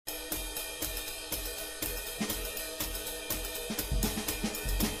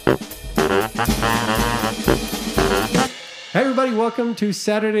Hey everybody, welcome to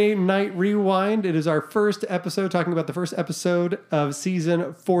Saturday Night Rewind. It is our first episode, talking about the first episode of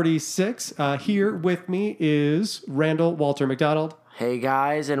season 46. Here with me is Randall Walter McDonald. Hey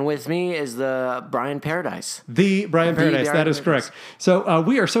guys, and with me is the Brian Paradise. The Brian Paradise, that is correct. So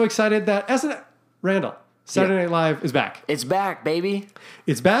we are so excited that Randall, Saturday Night Live is back. It's back, baby.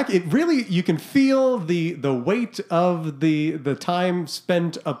 It's back. It really, you can feel the weight of the time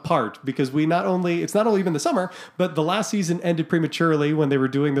spent apart, because it's not only been the summer, but the last season ended prematurely when they were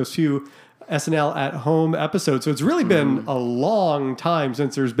doing those few SNL at home episodes. So it's really been a long time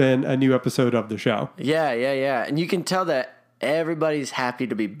since there's been a new episode of the show. Yeah. And you can tell that everybody's happy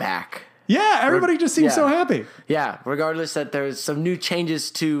to be back. Yeah, everybody just seems so happy. Yeah, regardless that there's some new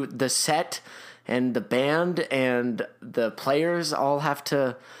changes to the set and the band and the players all have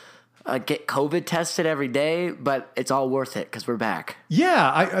to get COVID tested every day, but it's all worth it because we're back.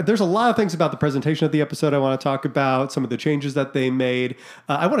 Yeah, there's a lot of things about the presentation of the episode I want to talk about, some of the changes that they made.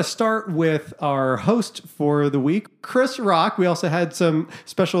 I want to start with our host for the week, Chris Rock. We also had some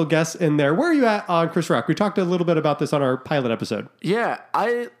special guests in there. Where are you at on Chris Rock? We talked a little bit about this on our pilot episode. Yeah,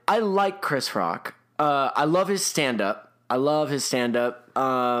 I like Chris Rock. I love his stand-up.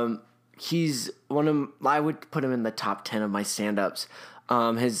 He's I would put him in the top 10 of my stand-ups.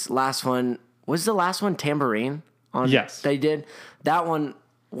 His last one, was the last one Tambourine? Yes. They did. That one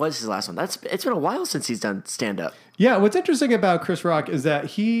was his last one. It's been a while since he's done stand-up. Yeah, what's interesting about Chris Rock is that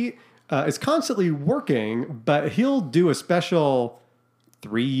he is constantly working, but he'll do a special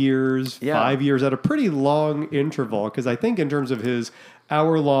 3 years, 5 years at a pretty long interval, because I think in terms of his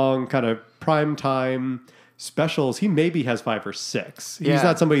hour-long kind of primetime specials, he maybe has 5 or 6. He's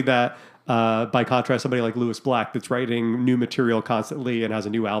not somebody that... by contrast, somebody like Lewis Black that's writing new material constantly and has a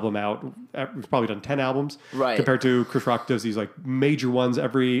new album out. He's probably done 10 albums. Right. Compared to Chris Rock does these like major ones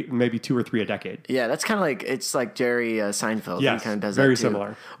every maybe 2 or 3 a decade. Yeah, that's kind of like, it's like Jerry Seinfeld. Yes, he kind of does very that too.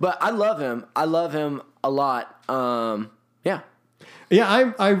 similar. But I love him. I love him a lot. Yeah.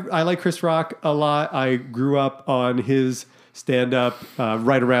 Yeah, I like Chris Rock a lot. I grew up on his stand-up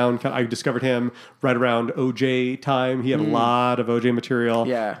right around, I discovered him right around OJ time. He had a lot of OJ material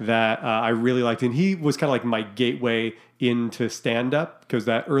that I really liked. And he was kind of like my gateway into stand-up, because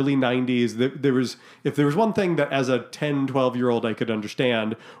that early 90s, if there was one thing that as a 10, 12-year-old I could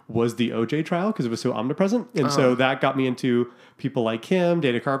understand, was the OJ trial, because it was so omnipresent. And so that got me into people like him.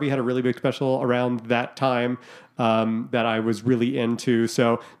 Dana Carvey had a really big special around that time that I was really into.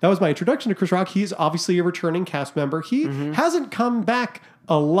 So that was my introduction to Chris Rock. He's obviously a returning cast member. He hasn't come back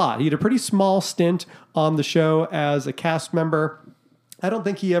a lot. He had a pretty small stint on the show as a cast member. I don't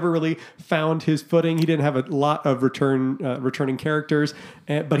think he ever really found his footing. He didn't have a lot of returning characters,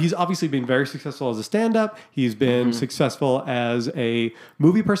 but he's obviously been very successful as a stand-up. He's been successful as a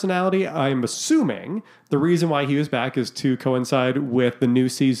movie personality. I'm assuming the reason why he was back is to coincide with the new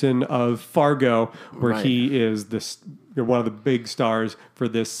season of Fargo, where he is one of the big stars for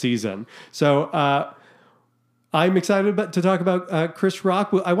this season. So I'm excited to talk about Chris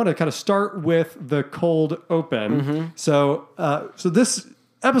Rock. I want to kind of start with the cold open. So this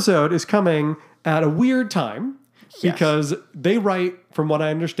episode is coming at a weird time because they write, from what I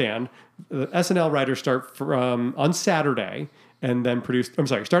understand, the SNL writers start from on Saturday and then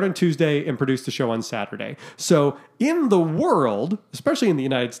start on Tuesday and produce the show on Saturday. So in the world, especially in the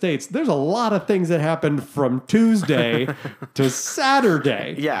United States, there's a lot of things that happened from Tuesday to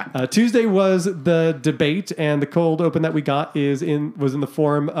Saturday. Yeah. Tuesday was the debate, and the cold open that we got was in the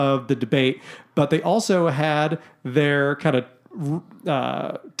form of the debate, but they also had their kind of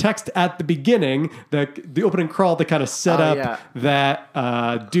text at the beginning, the opening crawl that kind of set up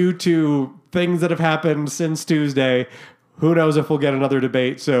that due to things that have happened since Tuesday, who knows if we'll get another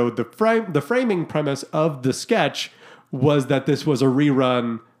debate. So the framing premise of the sketch was that this was a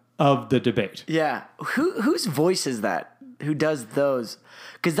rerun of the debate. Yeah. Whose voice is that? Who does those?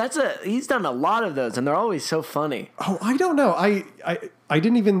 Because he's done a lot of those, and they're always so funny. Oh, I don't know. I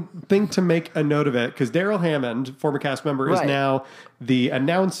didn't even think to make a note of it, because Daryl Hammond, former cast member, is now the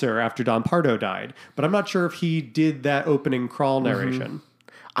announcer after Don Pardo died. But I'm not sure if he did that opening crawl narration.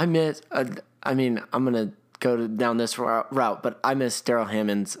 I'm going to go down this route, but I miss Daryl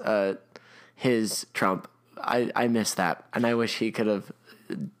Hammond's his Trump. I miss that, and I wish he could have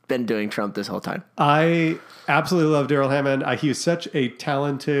been doing Trump this whole time. I absolutely love Daryl Hammond. He was such a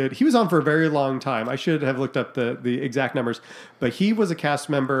talented... He was on for a very long time. I should have looked up the exact numbers, but he was a cast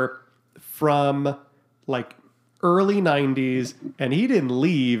member from like early 90s, and he didn't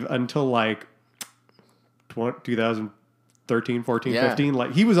leave until like 2013, 14, 15.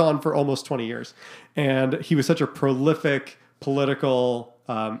 Like, he was on for almost 20 years, and he was such a prolific political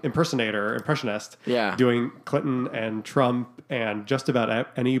impressionist, Yeah. doing Clinton and Trump and just about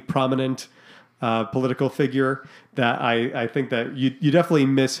any prominent political figure. That I think that you definitely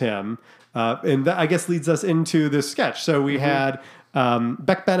miss him, and that I guess leads us into this sketch. So we had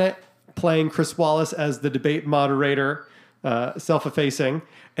Beck Bennett playing Chris Wallace as the debate moderator, self-effacing,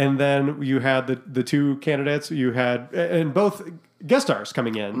 and then you had the two candidates. You had and both guest stars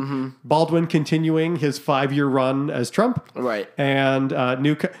coming in. Baldwin continuing his 5-year run as Trump, Right. and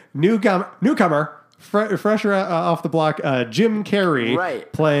newcomer. Fresher off the block, Jim Carrey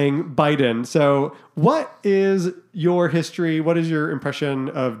Right. playing Biden. So, what is your history? What is your impression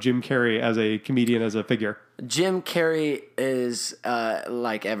of Jim Carrey as a comedian, as a figure? Jim Carrey is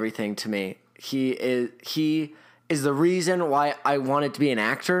like everything to me. He is the reason why I wanted to be an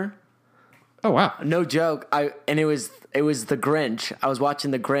actor. Oh wow! No joke. It was The Grinch. I was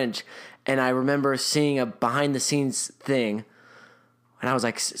watching The Grinch, and I remember seeing a behind the scenes thing when I was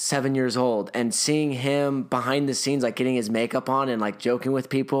like 7 years old, and seeing him behind the scenes, like getting his makeup on and like joking with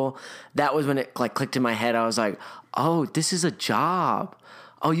people. That was when it like clicked in my head. I was like, oh, this is a job.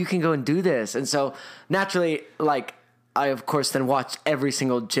 Oh, you can go and do this. And so naturally, like I of course then watched every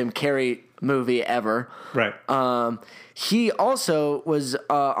single Jim Carrey movie ever. Right. He also was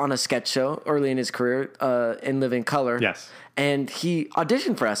on a sketch show early in his career, in Living Color. Yes. And he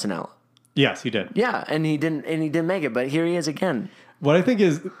auditioned for SNL. Yes, he did. Yeah, and he didn't make it, but here he is again. What I think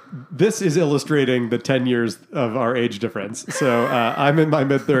is this is illustrating the 10 years of our age difference. So I'm in my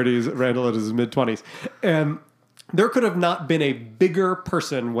mid-30s, Randall is his mid-20s. And there could have not been a bigger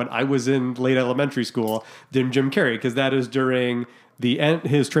person when I was in late elementary school than Jim Carrey, because that is during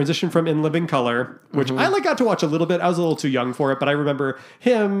his transition from In Living Color, which I got to watch a little bit. I was a little too young for it, but I remember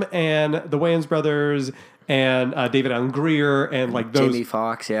him and the Wayans brothers and David Allen Greer and like those Jamie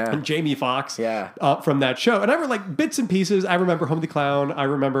Foxx, yeah. and Jamie Foxx, Yeah. From that show. And I remember like bits and pieces. I remember Home of the Clown. I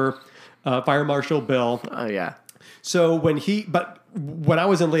remember Fire Marshal Bill. Oh yeah. So when I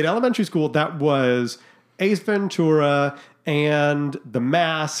was in late elementary school, that was Ace Ventura and The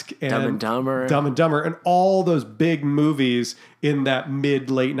Mask and Dumb and Dumber. And all those big movies in that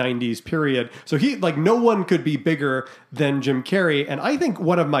mid-late 90s period. So no one could be bigger than Jim Carrey. And I think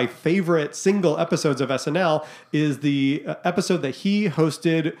one of my favorite single episodes of SNL is the episode that he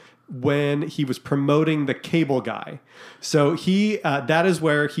hosted when he was promoting The Cable Guy. So that is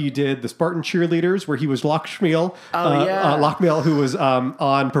where he did the Spartan Cheerleaders, where he was Lockschmiel. Lockmiel, who was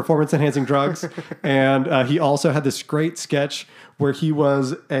on performance-enhancing drugs. And he also had this great sketch where he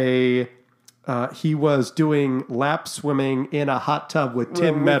was doing lap swimming in a hot tub with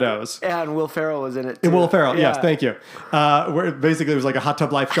Tim Meadows. Yeah, and Will Ferrell was in it too. And Will Ferrell, Yeah. yes, thank you. Where basically it was like a hot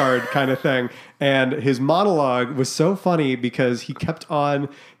tub lifeguard kind of thing. And his monologue was so funny because he kept on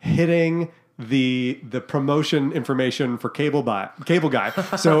hitting the promotion information for Cable Guy.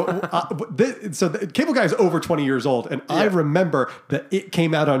 So the Cable Guy is over 20 years old, and I remember that it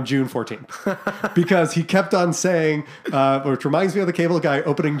came out on June 14th because he kept on saying, which reminds me of the Cable Guy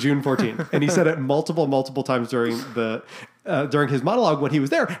opening June 14th, and he said it multiple times during his monologue when he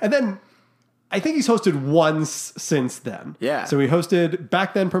was there, and then. I think he's hosted once since then. Yeah. So he hosted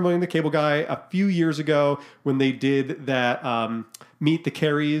back then promoting the Cable Guy a few years ago when they did that Meet the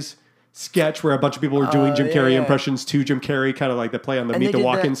Carries sketch where a bunch of people were doing Jim Carrey impressions to Jim Carrey, kind of like the play on the Meet the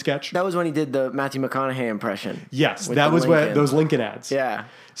Walk-In sketch. That was when he did the Matthew McConaughey impression. Yes, that was when those Lincoln ads. Yeah.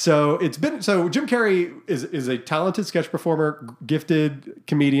 So Jim Carrey is a talented sketch performer, gifted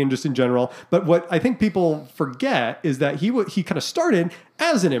comedian just in general. But what I think people forget is that he kind of started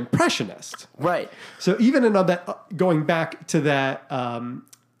as an impressionist. Right. So even in that, going back to that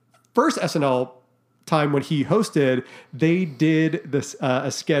first SNL time when he hosted, they did this a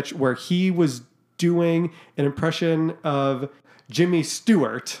sketch where he was doing an impression of Jimmy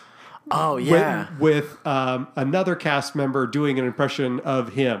Stewart. Oh yeah, with another cast member doing an impression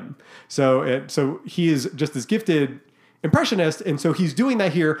of him. So he is just this gifted impressionist, and so he's doing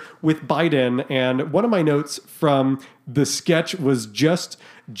that here with Biden. And one of my notes from the sketch was just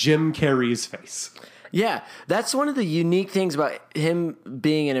Jim Carrey's face. Yeah, that's one of the unique things about him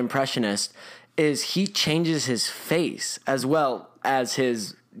being an impressionist is he changes his face as well as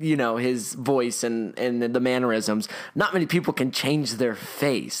his voice and the mannerisms. Not many people can change their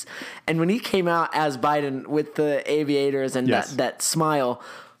face. And when he came out as Biden with the aviators and that smile,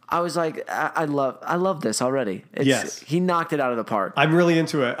 I was like, I love this already. He knocked it out of the park. I'm really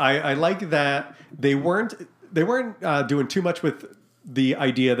into it. I like that they weren't doing too much with the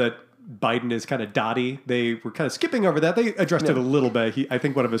idea that Biden is kind of dotty. They were kind of skipping over that. They addressed it a little bit. I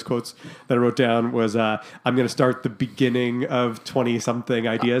think one of his quotes that I wrote down was, I'm going to start the beginning of 20-something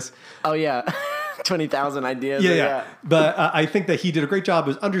ideas. Oh, yeah. 20,000 ideas. Yeah. But I think that he did a great job. It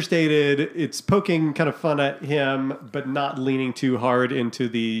was understated. It's poking kind of fun at him, but not leaning too hard into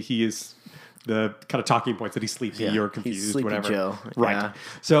the kind of talking points that he's sleepy or confused, He's Sleepy whatever. Joe. Right. Yeah.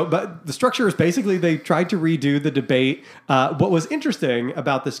 So, but the structure is basically they tried to redo the debate. What was interesting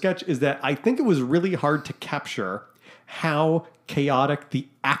about the sketch is that I think it was really hard to capture how chaotic the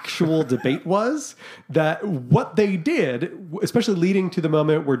actual debate was. That what they did, especially leading to the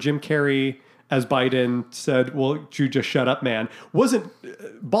moment where Jim Carrey as Biden said, "Well, you just shut up, man," wasn't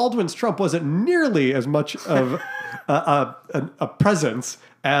Baldwin's Trump wasn't nearly as much of a presence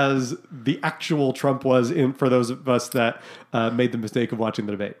as the actual Trump was for those of us that made the mistake of watching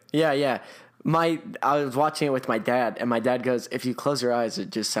the debate. Yeah. I was watching it with my dad, and my dad goes, "If you close your eyes, it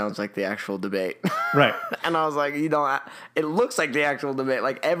just sounds like the actual debate." Right. And I was like, it looks like the actual debate,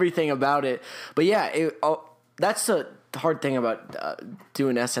 like everything about it. But yeah, that's the hard thing about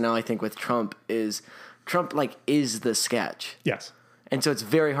doing SNL, I think, with Trump is Trump is the sketch. Yes. And so it's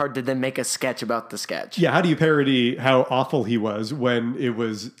very hard to then make a sketch about the sketch. Yeah, how do you parody how awful he was when it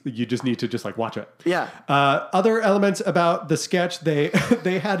was you just need to just watch it? Yeah. Other elements about the sketch, they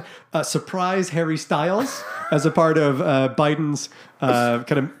had a surprise Harry Styles as a part of Biden's kind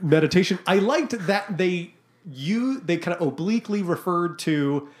of meditation. I liked that they kind of obliquely referred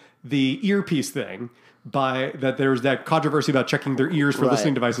to the earpiece thing. By that, there was that controversy about checking their ears for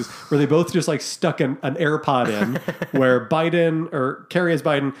listening devices, where they both just stuck an AirPod in, where Biden or Carrie as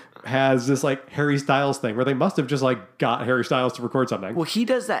Biden has this Harry Styles thing, where they must have just got Harry Styles to record something. Well, he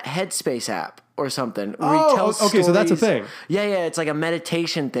does that Headspace app or something. Where Oh, he tells okay, so that's a stories. thing. Yeah, it's like a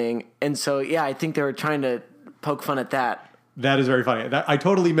meditation thing, and so I think they were trying to poke fun at that. That is very funny. I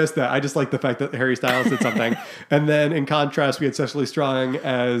totally missed that. I just like the fact that Harry Styles did something. And then in contrast, we had Cecily Strong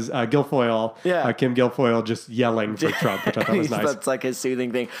as Guilfoyle, Kim Guilfoyle just yelling for Trump, which I thought was nice. That's his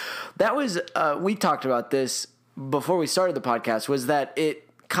soothing thing. That was, we talked about this before we started the podcast, was that it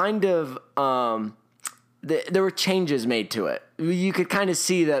kind of, there were changes made to it. You could kind of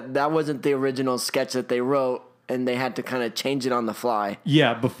see that wasn't the original sketch that they wrote, and they had to kind of change it on the fly.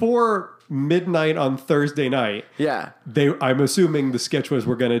 Yeah, before midnight on Thursday night. Yeah. I'm assuming the sketch was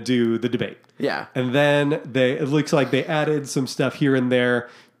we're going to do the debate. Yeah. And then it looks like they added some stuff here and there,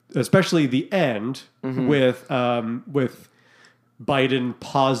 especially the end with Biden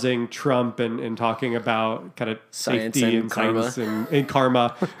pausing Trump and talking about kind of safety and karma. science and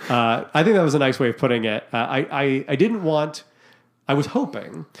karma. I think that was a nice way of putting it. I was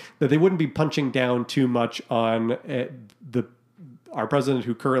hoping that they wouldn't be punching down too much on our president,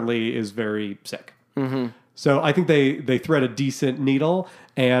 who currently is very sick. Mm-hmm. So I think they thread a decent needle,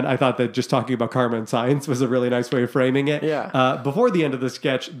 and I thought that just talking about karma and science was a really nice way of framing it. Yeah. Before the end of the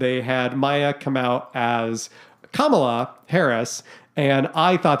sketch, they had Maya come out as Kamala Harris, and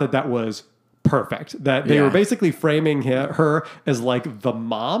I thought that was perfect. That they were basically framing her as the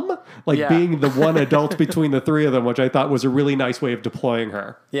mom, being the one adult between the three of them, which I thought was a really nice way of deploying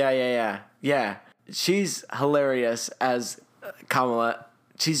her. Yeah. She's hilarious as Kamala.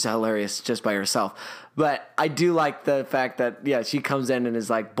 She's hilarious just by herself. But I do like the fact that, she comes in and is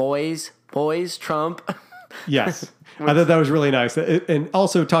like, boys, Trump. Yes. I thought that was really nice. And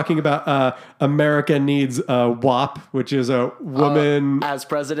also talking about America needs a WAP, which is a woman. As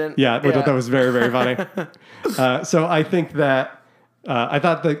president. Yeah, which I thought was very, very funny. So I think that I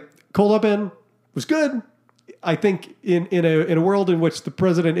thought the cold open was good. I think in a world in which the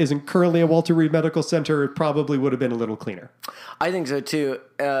president isn't currently at Walter Reed Medical Center, it probably would have been a little cleaner. I think so too.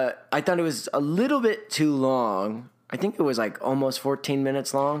 I thought it was a little bit too long. I think it was almost 14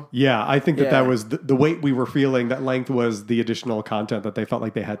 minutes long. Yeah, I think that was the weight we were feeling. That length was the additional content that they felt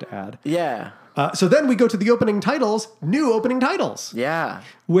like they had to add. Yeah. So then we go to the opening titles, new opening titles. Yeah.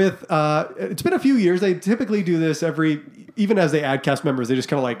 With it's been a few years. They typically do this even as they add cast members, they just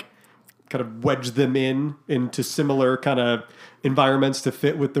kind of wedge them into similar kind of environments to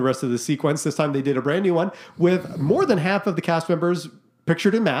fit with the rest of the sequence. This time they did a brand new one with more than half of the cast members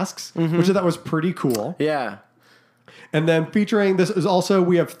pictured in masks, which I thought was pretty cool. Yeah. And then featuring, this is also,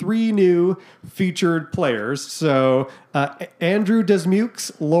 we have 3 new featured players. So Andrew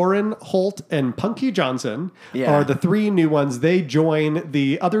Desmukes, Lauren Holt, and Punky Johnson are the 3 new ones. They join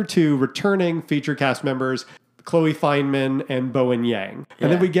the other 2 returning featured cast members, Chloe Fineman and Bowen Yang.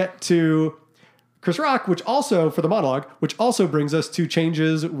 And then we get to Chris Rock, which also, for the monologue, which also brings us to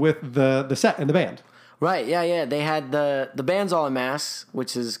changes with the set and the band. Right, yeah. They had the band's all in masks,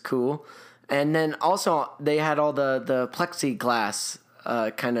 which is cool. And then also they had all the plexiglass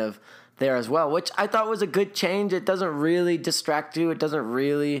kind of there as well, which I thought was a good change. It doesn't really distract you. It doesn't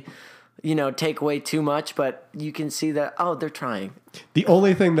really, take away too much, but you can see that, they're trying. The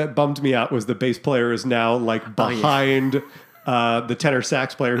only thing that bummed me out was the bass player is now like behind the tenor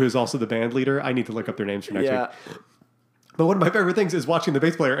sax player, who's also the band leader. I need to look up their names for next week. But one of my favorite things is watching the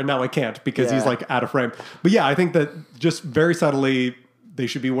bass player, and now I can't because he's like out of frame. But yeah, I think that just very subtly, they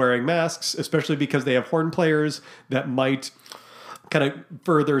should be wearing masks, especially because they have horn players that might kind of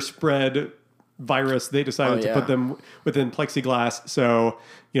further spread virus. They decided to put them within plexiglass. So,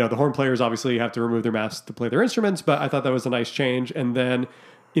 the horn players obviously have to remove their masks to play their instruments, but I thought that was a nice change. And then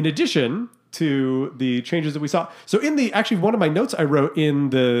in addition to the changes that we saw, so actually one of my notes I wrote in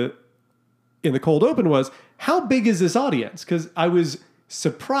the cold open was, how big is this audience? Because I was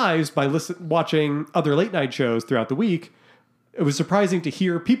surprised by watching other late night shows throughout the week. It was surprising to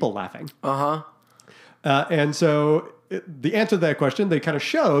hear people laughing. And so the answer to that question, they kind of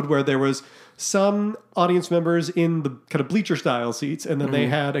showed where there was some audience members in the kind of bleacher style seats, and then they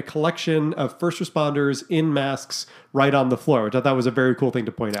had a collection of first responders in masks right on the floor, which I thought was a very cool thing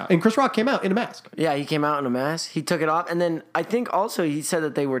to point out. And Chris Rock came out in a mask. Yeah, he came out in a mask. He took it off. And then I think also he said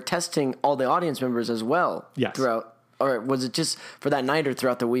that they were testing all the audience members as well. Yes. Throughout, or was it just for that night or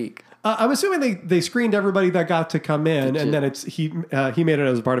throughout the week? I'm assuming they screened everybody that got to come in, and then he made it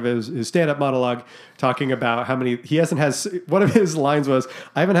as part of his stand-up monologue, talking about how many he hasn't has. One of his lines was,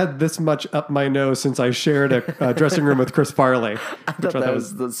 "I haven't had this much up my nose since I shared a dressing room with Chris Farley." I thought that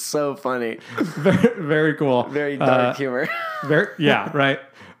was so funny. Very, very cool. Very dark humor. Right.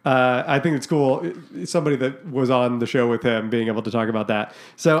 I think it's cool. Somebody that was on the show with him being able to talk about that.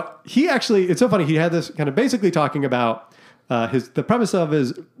 So it's so funny. He had this kind of basically talking about. The premise of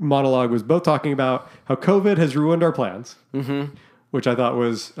his monologue was both talking about how COVID has ruined our plans, which I thought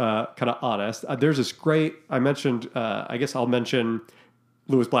was kind of honest. There's this great, I mentioned, I guess I'll mention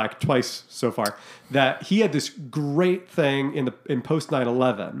Lewis Black twice so far, that he had this great thing in post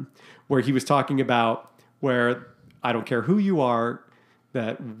 9/11 where he was talking about where I don't care who you are,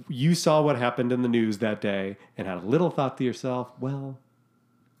 that you saw what happened in the news that day and had a little thought to yourself, well,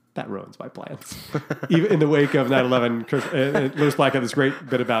 that ruins my plans. Even in the wake of 9/11, Lewis Black had this great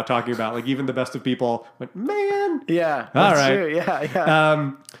bit about talking about, like, even the best of people went, man. Yeah, all right. True.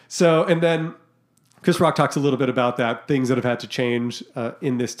 Yeah. So, and then Chris Rock talks a little bit about that, things that have had to change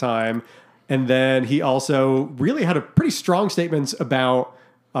in this time. And then he also really had a pretty strong statements about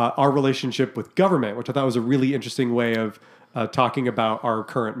our relationship with government, which I thought was a really interesting way of talking about our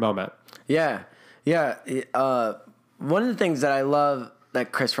current moment. Yeah. One of the things that I love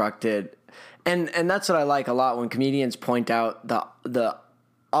that Chris Rock did, and that's what I like a lot when comedians point out the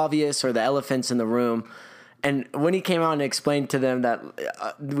obvious or the elephants in the room. And when he came out and explained to them that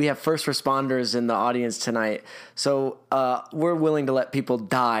we have first responders in the audience tonight, so we're willing to let people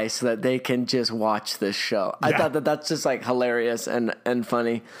die so that they can just watch this show. I thought that's just like hilarious and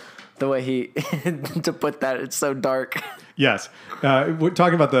funny. The way he to put that, it's so dark. Yes. We're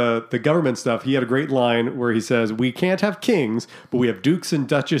talking about the government stuff. He had a great line where he says, we can't have kings, but we have dukes and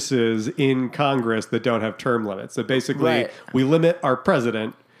duchesses in Congress that don't have term limits. So basically, we limit our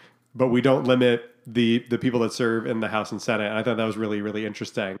president, but we don't limit the people that serve in the House and Senate. And I thought that was really, really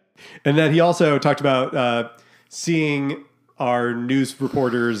interesting. And then he also talked about seeing our news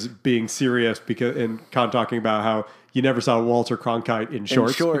reporters being serious and talking about how you never saw Walter Cronkite in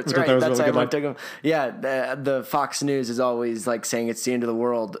shorts. Right? That's really why I took him. Yeah, the Fox News is always like saying it's the end of the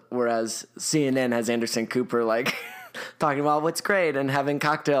world, whereas CNN has Anderson Cooper like talking about what's great and having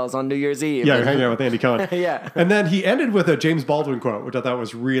cocktails on New Year's Eve. Yeah, hanging out with Andy Cohen. Yeah. And then he ended with a James Baldwin quote, which I thought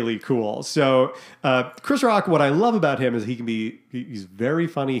was really cool. So Chris Rock, what I love about him is he's very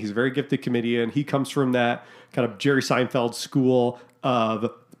funny. He's a very gifted comedian. He comes from that kind of Jerry Seinfeld school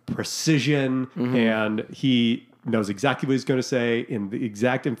of precision, and he knows exactly what he's going to say in the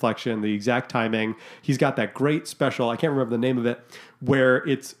exact inflection, the exact timing. He's got that great special, I can't remember the name of it, where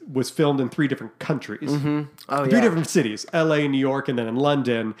it was filmed in 3 different countries. Three different cities, LA, New York, and then in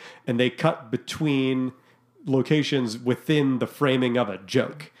London, and they cut between locations within the framing of a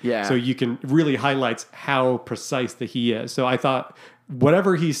joke. Yeah. So you can really highlights how precise that he is. So I thought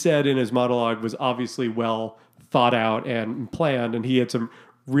whatever he said in his monologue was obviously well thought out and planned, and he had some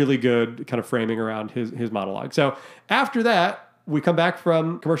really good kind of framing around his monologue. So after that, we come back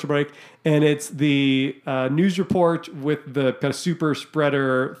from commercial break, and it's the news report with the kind of super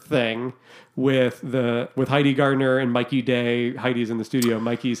spreader thing with Heidi Gardner and Mikey Day. Heidi's in the studio.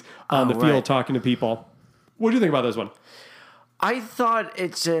 Mikey's on the field talking to people. What do you think about this one? I thought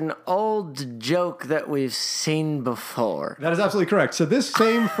it's an old joke that we've seen before. That is absolutely correct. So this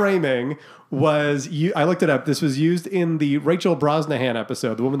same framing was I looked it up. This was used in the Rachel Brosnahan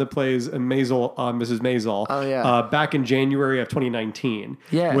episode, the woman that plays Maisel on Mrs. Maisel. Oh, yeah. Back in January of 2019.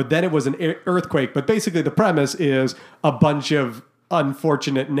 Yeah. Well, then it was an earthquake, but basically the premise is a bunch of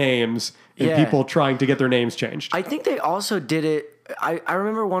unfortunate names and Yeah. people trying to get their names changed. I think they also did it. I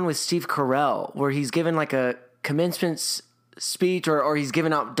remember one with Steve Carell where he's given like a commencement speech or he's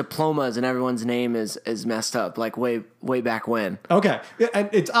giving out diplomas and everyone's name is messed up like way back when. Okay, and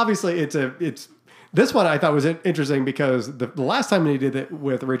it's obviously it's this one I thought was interesting because the last time they did it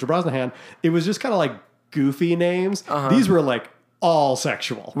with Rachel Brosnahan, it was just kind of like goofy names. These were like all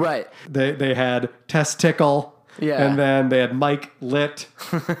sexual. Right. They had Testicle. Yeah. And then they had Mike Lit,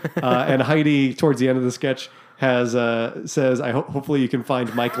 and Heidi towards the end of the sketch says, hopefully you can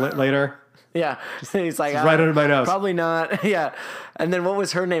find Mike Lit later. Yeah. He's like, right under my nose. Probably not. Yeah. And then what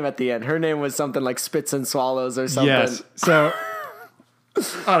was her name at the end? Her name was something like Spits and Swallows or something. Yes. So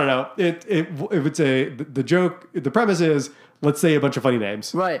I don't know. It would say the joke. The premise is let's say a bunch of funny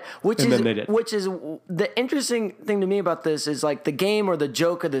names. Right. Which And is then they did. which is the interesting thing to me about this is like the game or the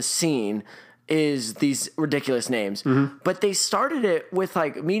joke of the scene is these ridiculous names. Mm-hmm. But they started it with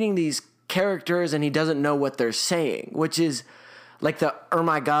like meeting these characters and he doesn't know what they're saying, which is like the "Oh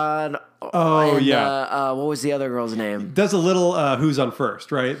my God." Oh, and, yeah. what was the other girl's name? Does a little who's on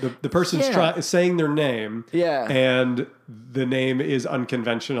first, right? The person's Yeah. saying their name, Yeah. and the name is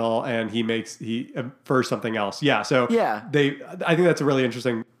unconventional, and he infers something else. Yeah, so Yeah. I think that's a really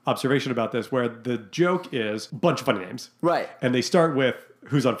interesting observation about this, where the joke is a bunch of funny names, Right. and they start with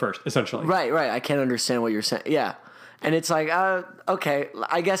who's on first, essentially. Right. I can't understand what you're saying. Yeah. And it's like, okay,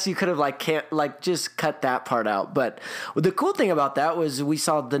 I guess you could have can't just cut that part out. But the cool thing about that was we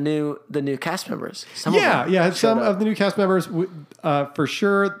saw the new cast members. Some of them Some showed up. of the new cast members, for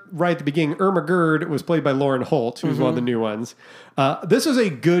sure, right at the beginning, Irma Gerd was played by Lauren Holt, who's one of the new ones. This is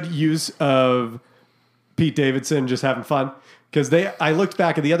a good use of Pete Davidson just having fun. Because I looked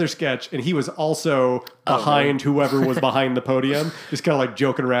back at the other sketch, and he was also behind whoever was behind the podium, just kind of like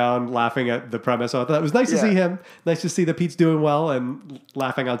joking around, laughing at the premise. So I thought it was nice to see him. Nice to see that Pete's doing well and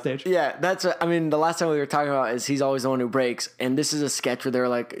laughing on stage. Yeah, the last time we were talking about is he's always the one who breaks. And this is a sketch where they're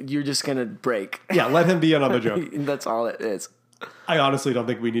like, you're just going to break. Yeah, let him be in on the joke. That's all it is. I honestly don't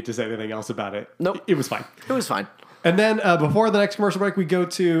think we need to say anything else about it. Nope. It was fine. It was fine. And then before the next commercial break, we go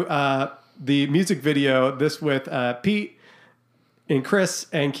to the music video. This with Pete and Chris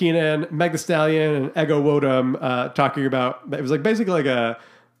and Keenan, Meg Thee Stallion and Ego Wodum talking about, it was like basically like a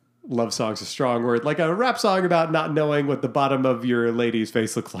love song's a strong word, like a rap song about not knowing what the bottom of your lady's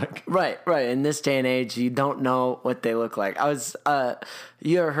face looks like. Right. In this day and age, you don't know what they look like.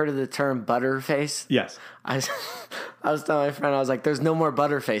 You ever heard of the term butterface? Yes. I was telling my friend, I was like, "There's no more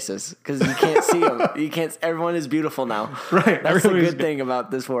butterfaces because you can't see them. You can't. Everyone is beautiful now. Right. That's the Everybody's good thing about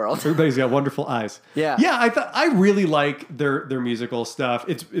this world. Everybody's got wonderful eyes. Yeah. Yeah, I really like their musical stuff.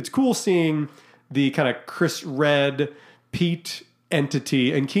 It's cool seeing the kind of Chris Red, Pete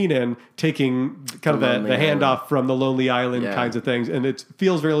entity and Keenan taking kind of the handoff from the Lonely Island kinds of things. And it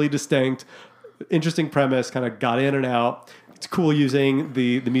feels really distinct. Interesting premise, kind of got in and out. It's cool using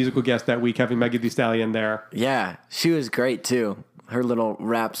the musical guest that week, having Meg Thee Stallion there. Yeah, she was great too. Her little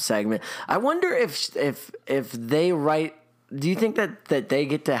rap segment. I wonder if they write. Do you think that they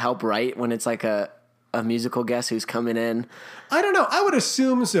get to help write when it's like a musical guest who's coming in? I don't know. I would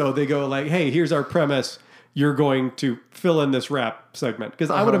assume so. They go like, "Hey, here's our premise. You're going to fill in this rap segment."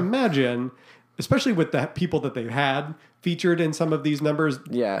 Because I would imagine, especially with the people that they've had featured in some of these numbers,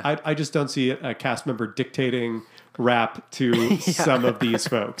 I just don't see a cast member dictating rap to some of these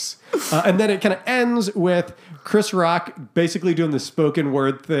folks. And then it kind of ends with Chris Rock basically doing the spoken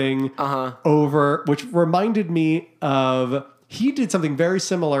word thing over, which reminded me of, he did something very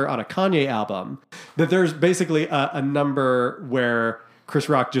similar on a Kanye album, that there's basically a number where Chris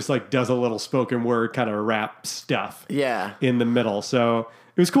Rock just like does a little spoken word kind of rap stuff in the middle. So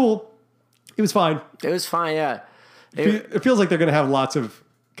it was cool. It was fine. It was fine, yeah. It feels like they're going to have lots of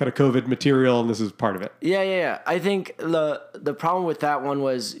kind of COVID material, and this is part of it. Yeah. I think the problem with that one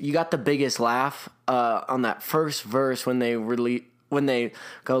was you got the biggest laugh on that first verse when they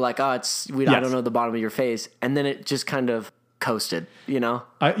go like, "Oh, I don't know the bottom of your face," and then it just kind of coasted, you know?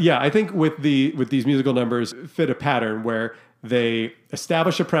 I think with these musical numbers fit a pattern where they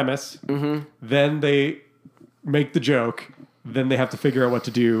establish a premise, then they make the joke, then they have to figure out what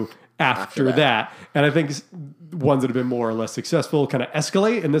to do after that. And I think ones that have been more or less successful kind of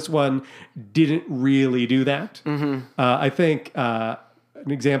escalate, and this one didn't really do that. I think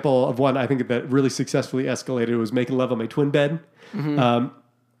an example of one I think that really successfully escalated was Making Love on My Twin Bed.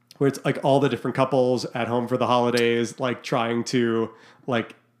 Where it's like all the different couples at home for the holidays, like trying to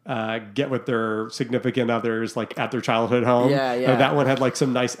like get with their significant others, like at their childhood home. Yeah. That one had like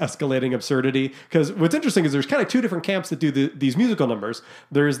some nice escalating absurdity. Because what's interesting is there's kind of two different camps that do these musical numbers.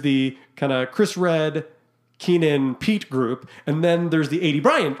 There's the kind of Chris Redd, Keenan, Pete group, and then there's the 80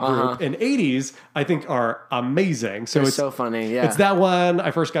 Bryant group. And 80s, I think, are amazing. So It's so funny, yeah. It's that one. I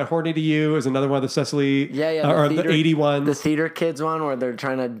First Got Horny to You is another one of the Cecily, or the 80 ones. The theater kids one where they're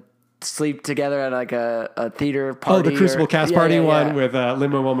trying to sleep together at like a theater party. Oh, the Crucible Cast Party one with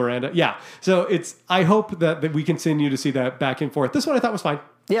Lin-Manuel Miranda. Yeah. So I hope that we continue to see that back and forth. This one I thought was fine.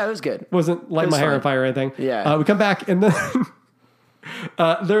 Yeah, it was good. Wasn't lighting my hair on fire or anything. Yeah. We come back and then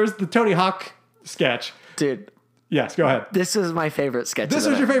there's the Tony Hawk sketch. Dude. Yes, go ahead. This is my favorite sketch. This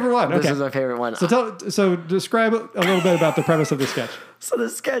was your favorite one? Okay. This is my favorite one. So describe a little bit about the premise of the sketch. So the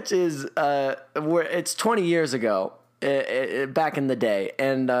sketch is it's 20 years ago, back in the day,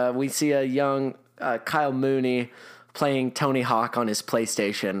 and we see a young Kyle Mooney playing Tony Hawk on his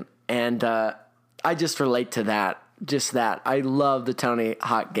PlayStation, and I just relate to that. Just that. I love the Tony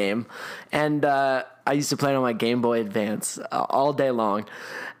Hawk game, and I used to play it on my Game Boy Advance all day long.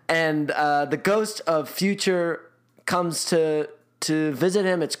 And the ghost of future comes to visit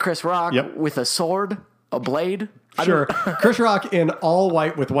him. It's Chris Rock with a sword, a blade. Sure. Chris Rock in all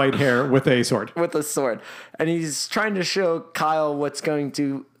white with white hair with a sword. With a sword. And he's trying to show Kyle what's going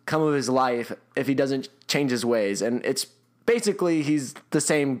to come of his life if he doesn't change his ways. And it's basically he's the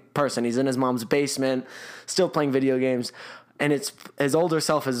same person. He's in his mom's basement, still playing video games. And it's his older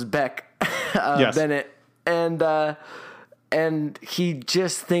self is Beck Bennett. And he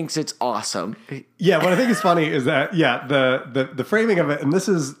just thinks it's awesome. Yeah, what I think is funny is that, the framing of it, and this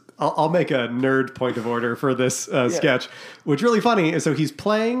is, I'll make a nerd point of order for this sketch. What's really funny is, so he's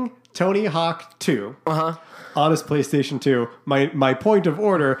playing Tony Hawk 2 on his PlayStation 2. My point of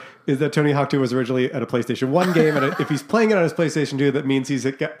order is that Tony Hawk 2 was originally at a PlayStation 1 game, and if he's playing it on his PlayStation 2, that means he's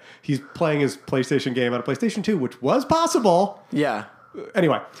playing his PlayStation game on a PlayStation 2, which was possible. Yeah.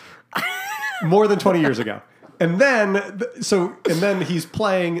 Anyway, more than 20 years ago. And then he's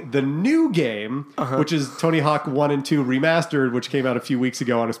playing the new game, which is Tony Hawk 1 and 2 Remastered, which came out a few weeks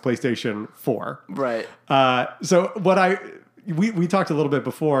ago on his PlayStation 4. Right. So we talked a little bit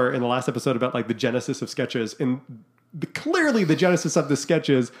before in the last episode about like the genesis of sketches, and clearly the genesis of the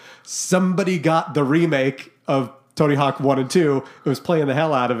sketches, somebody got the remake of Tony Hawk 1 and 2 and was playing the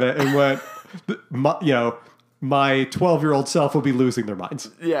hell out of it and went, my 12-year-old self will be losing their minds.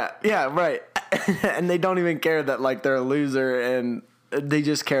 Yeah, right. And they don't even care that like they're a loser, and they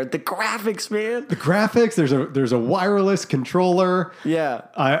just care the graphics, man. The graphics. There's a wireless controller. Yeah,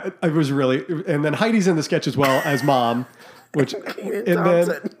 I was really, and then Heidi's in the sketch as well as mom, which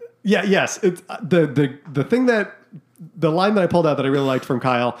yes, it's the thing that the line that I pulled out that I really liked from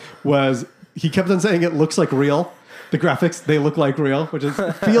Kyle was he kept on saying it looks like real. The graphics, they look like real, which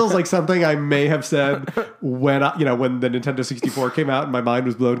feels like something I may have said when the Nintendo 64 came out and my mind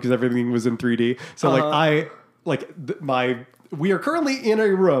was blown because everything was in 3D. So we are currently in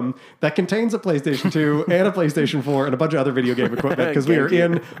a room that contains a PlayStation 2 and a PlayStation 4 and a bunch of other video game equipment because we are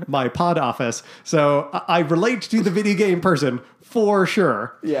in my pod office. So I relate to the video game person for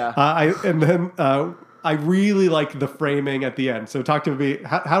sure. Yeah. I really like the framing at the end. So talk to me.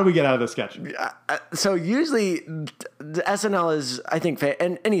 How do we get out of this sketch? So usually the SNL is, I think,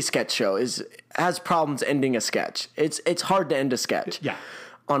 and any sketch show has problems ending a sketch. It's hard to end a sketch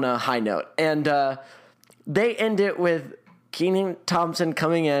on a high note. And they end it with Kenan Thompson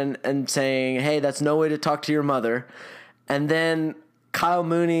coming in and saying, hey, that's no way to talk to your mother. And then Kyle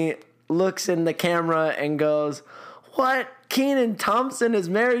Mooney looks in the camera and goes, what? Kenan Thompson is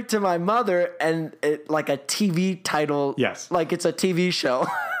married to my mother, and it like a TV title. Yes. Like it's a TV show.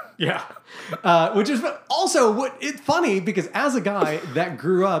 Yeah. Which is also it's funny because as a guy that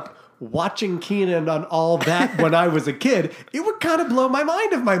grew up watching Kenan on all that when I was a kid, it would kind of blow my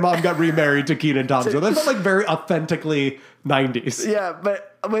mind if my mom got remarried to Kenan Thompson. That felt like very authentically 90s. Yeah,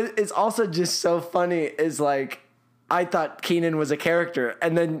 but it's also just so funny is like, I thought Kenan was a character,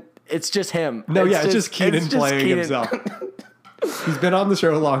 and then it's just him. No, it's just Kenan playing himself. He's been on the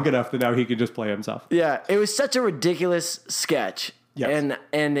show long enough that now he can just play himself. Yeah, it was such a ridiculous sketch. Yes.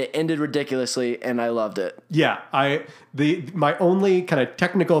 And it ended ridiculously, and I loved it. Yeah, my only kind of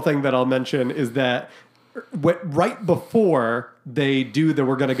technical thing that I'll mention is that the sketch right before they do that,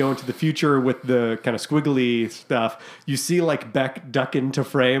 we're going to go into the future with the kind of squiggly stuff. You see like Beck duck into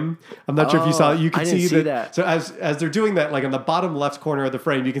frame. I'm not sure if you saw it. You can I didn't see that. So as they're doing that, like on the bottom left corner of the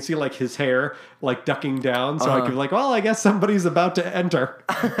frame, you can see like his hair like ducking down. So I could be like, well, I guess somebody's about to enter.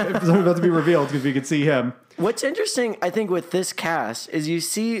 Somebody's about to be revealed because we could see him. What's interesting, I think, with this cast is you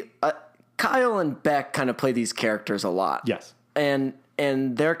see Kyle and Beck kind of play these characters a lot. Yes.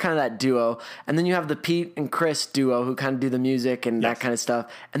 And they're kind of that duo. And then you have the Pete and Chris duo who kind of do the music and that kind of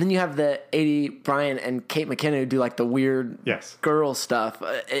stuff. And then you have the 80 Brian and Kate McKinnon who do like the weird girl stuff.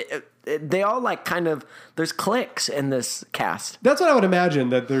 They all like kind of, there's cliques in this cast. That's what I would imagine,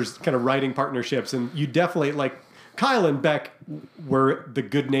 that there's kind of writing partnerships. And you definitely, like, Kyle and Beck were the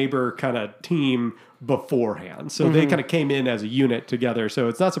good neighbor kind of team beforehand. So they kind of came in as a unit together. So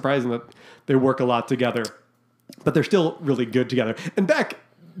it's not surprising that they work a lot together. But they're still really good together. And Beck,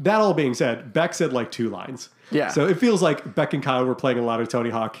 that all being said, Beck said like 2 lines. Yeah. So it feels like Beck and Kyle were playing a lot of Tony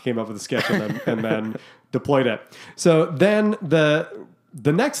Hawk, came up with a sketch and then deployed it. So then the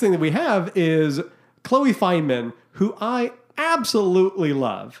next thing that we have is Chloe Fineman, who I absolutely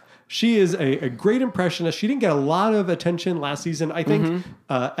love. She is a great impressionist. She didn't get a lot of attention last season. I think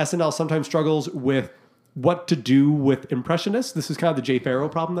SNL sometimes struggles with what to do with impressionists. This is kind of the Jay Farrow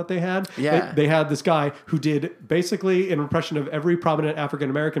problem that they had. Yeah. They had this guy who did basically an impression of every prominent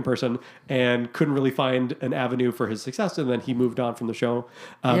African-American person and couldn't really find an avenue for his success, and then he moved on from the show.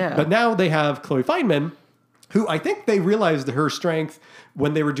 But now they have Chloe Fineman, who I think they realized her strength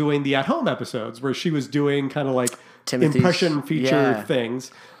when they were doing the at-home episodes, where she was doing kind of like impression feature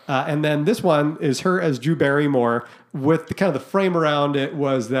things. And then this one is her as Drew Barrymore, with the kind of the frame around it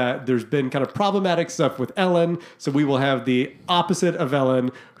was that there's been kind of problematic stuff with Ellen. So we will have the opposite of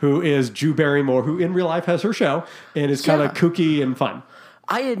Ellen, who is Drew Barrymore, who in real life has her show and is kind of kooky and fun.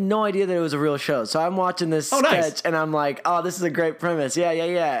 I had no idea that it was a real show. So I'm watching this sketch and I'm like, oh, this is a great premise. Yeah.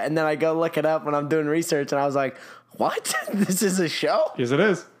 And then I go look it up when I'm doing research and I was like, what? This is a show? Yes, it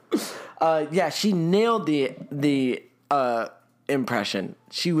is. She nailed the impression.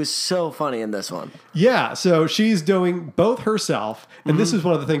 She was so funny in this one. Yeah, so she's doing both herself, and this is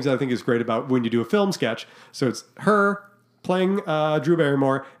one of the things I think is great about when you do a film sketch. So it's her playing Drew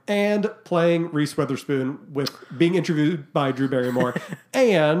Barrymore and playing Reese Witherspoon, with being interviewed by Drew Barrymore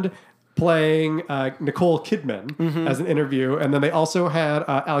and playing Nicole Kidman as an interview. And then they also had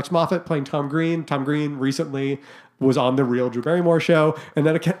Alex Moffat playing Tom Green. Tom Green recently was on the real Drew Barrymore show. And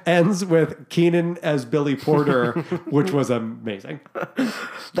then it ends with Keenan as Billy Porter, which was amazing.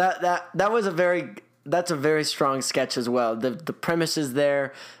 That was that's a very strong sketch as well. The premise is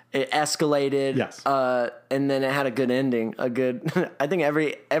there. It escalated. Yes. And then it had a good ending. I think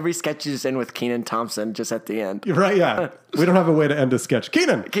every sketch is in with Kenan Thompson just at the end. Right, yeah. We don't have a way to end a sketch.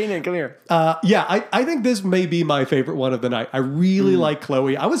 Keenan, come here. I think this may be my favorite one of the night. I really like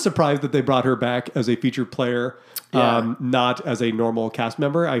Chloe. I was surprised that they brought her back as a featured player, not as a normal cast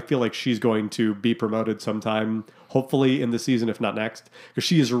member. I feel like she's going to be promoted sometime, hopefully in the season, if not next, because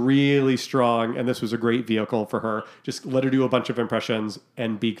she is really strong, and this was a great vehicle for her. Just let her do a bunch of impressions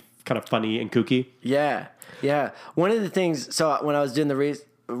and be kind of funny and kooky. Yeah. One of the things, so when I was doing the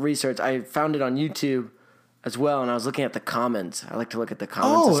research, I found it on YouTube as well, and I was looking at the comments. I like to look at the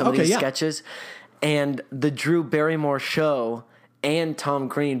comments of some of these sketches. And the Drew Barrymore show and Tom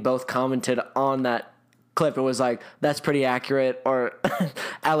Green both commented on that clip. It was like, that's pretty accurate, or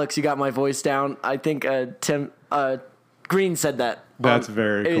Alex, you got my voice down. I think Tim Green said that. That's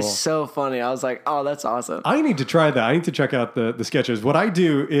very cool. It was so funny. I was like, oh, that's awesome. I need to try that. I need to check out the sketches. What I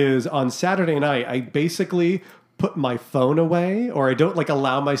do is on Saturday night, I basically put my phone away, or I don't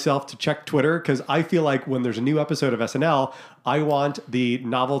allow myself to check Twitter, because I feel like when there's a new episode of SNL, I want the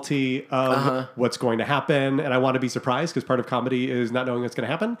novelty of what's going to happen, and I want to be surprised, because part of comedy is not knowing what's going to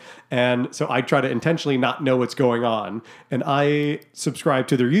happen. And so I try to intentionally not know what's going on. And I subscribe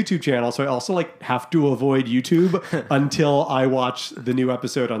to their YouTube channel, so I also have to avoid YouTube until I watch the new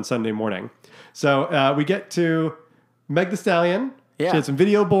episode on Sunday morning. So we get to Meg Thee Stallion. Yeah. She had some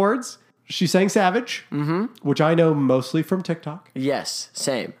video boards. She sang Savage, which I know mostly from TikTok. Yes,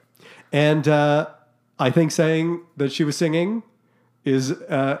 same. And I think saying that she was singing is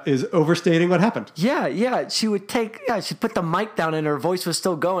overstating what happened. Yeah. She would she'd put the mic down and her voice was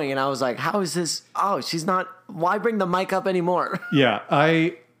still going. And I was like, how is this? Oh, she's not. Why bring the mic up anymore? Yeah.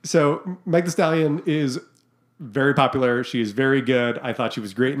 So Meg Thee Stallion is very popular. She is very good. I thought she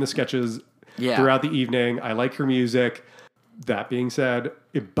was great in the sketches throughout the evening. I like her music. That being said,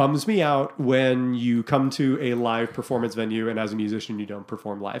 it bums me out when you come to a live performance venue and as a musician you don't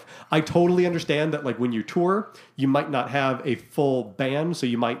perform live. I totally understand that when you tour, you might not have a full band, so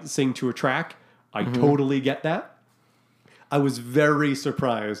you might sing to a track I totally get that. I was very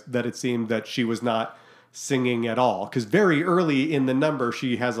surprised that it seemed that she was not singing at all, because very early in the number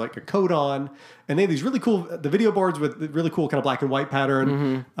she has like a coat on, and they have these really cool the video boards with the really cool kind of black and white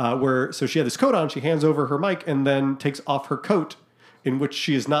pattern where so she had this coat on, she hands over her mic and then takes off her coat, in which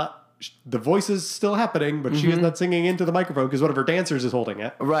she is not, the voice is still happening, but she is not singing into the microphone because one of her dancers is holding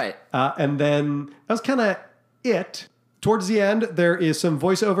it. Right. And then that was kind of it. Towards the end, there is some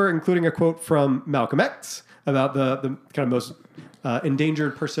voiceover, including a quote from Malcolm X about the kind of most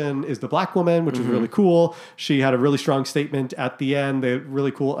endangered person is the black woman, which was really cool. She had a really strong statement at the end. They had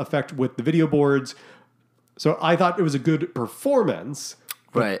really cool effect with the video boards. So I thought it was a good performance.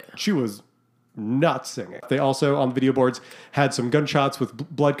 Right. She was not singing. They also, on the video boards, had some gunshots with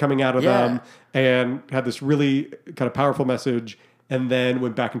blood coming out of them and had this really kind of powerful message, and then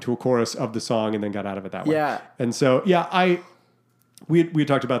went back into a chorus of the song and then got out of it that way. Yeah. And so, we had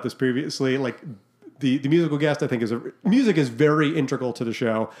talked about this previously, like the musical guest, I think music is very integral to the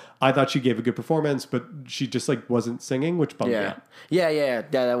show. I thought she gave a good performance, but she just like wasn't singing, which bummed me out. Yeah,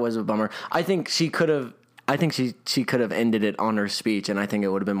 that was a bummer. I think she could have ended it on her speech, and I think it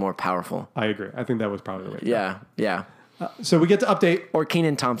would have been more powerful. I agree. I think that was probably the way to go. Yeah. So we get to update. Or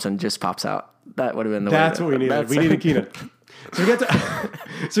Kenan Thompson just pops out. That would have been the That's way. what we needed. We needed Kenan. So we get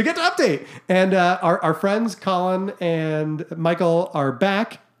to update, and our friends Colin and Michael are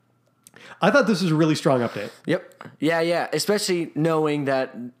back. I thought this was a really strong update. Yep. Yeah. Especially knowing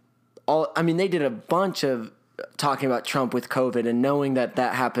that they did a bunch of talking about Trump with COVID, and knowing that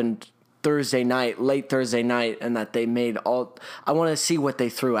happened late Thursday night, and that they made I want to see what they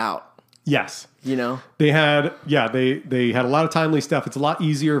threw out. Yes. You know? They had a lot of timely stuff. It's a lot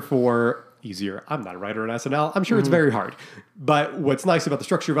easier. I'm not a writer on SNL. I'm sure it's very hard. But what's nice about the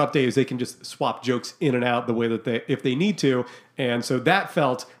structure of update is they can just swap jokes in and out the way that if they need to. And so that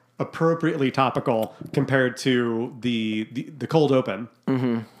felt appropriately topical compared to the cold open.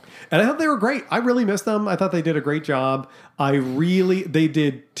 Mm-hmm. And I thought they were great. I really missed them. I thought they did a great job. They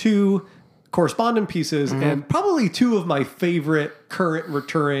did 2 correspondent pieces, and probably 2 of my favorite current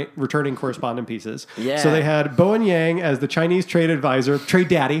returning correspondent pieces. Yeah. So they had Bowen Yang as the Chinese trade advisor, trade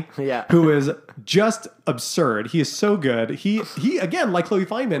daddy, who is just absurd. He is so good. He again, like Chloe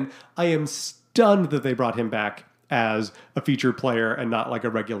Fineman, I am stunned that they brought him back as a featured player and not like a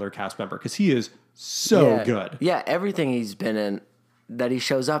regular cast member, because he is so good. Yeah, everything he's been in, that he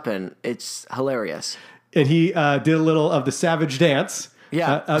shows up in, it's hilarious. And he did a little of the Savage dance.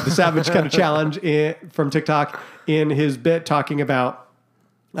 Yeah. The Savage kind of challenge from TikTok in his bit, talking about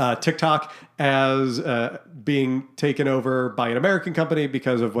TikTok as being taken over by an American company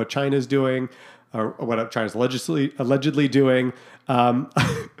because of what China's doing, or what China's allegedly doing.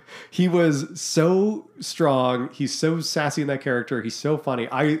 He was so strong. He's so sassy in that character. He's so funny.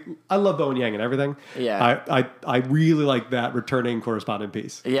 I love Bowen Yang and everything. Yeah. I really like that returning correspondent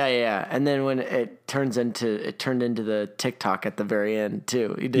piece. Yeah. And then when it turned into the TikTok at the very end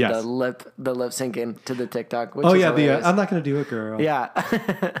too. He did the lip syncing to the TikTok. Which is hilarious. I'm not gonna do it, girl. Yeah.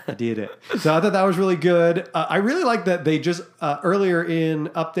 I did it. So I thought that was really good. I really like that they just earlier in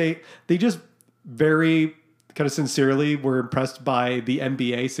update, they just very kind of sincerely were impressed by the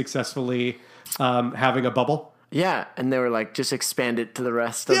NBA successfully having a bubble. Yeah, and they were like, just expand it to the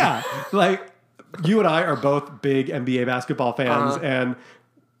rest of like you and I are both big NBA basketball fans, and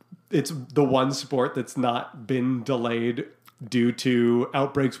it's the one sport that's not been delayed due to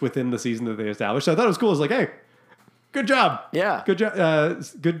outbreaks within the season that they established. So I thought it was cool. I was like, hey, good job. Yeah.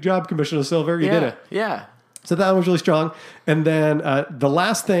 Good job, Commissioner Silver. You did it. Yeah. So that was really strong. And then the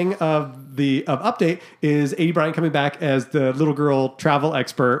last thing of update is A.D. Bryant coming back as the little girl travel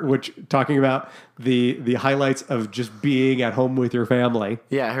expert, which talking about the highlights of just being at home with your family.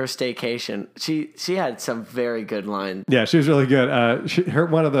 Yeah, her staycation. She had some very good lines. Yeah, she was really good.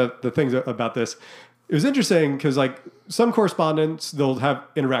 One of the things about this, it was interesting because like some correspondents, they'll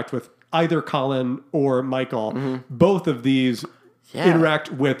interact with either Colin or Michael. Mm-hmm. Both of these interact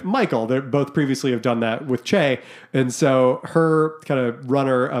with Michael. They both previously have done that with Che. And so her kind of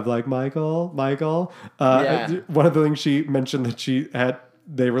runner of like, Michael. One of the things she mentioned that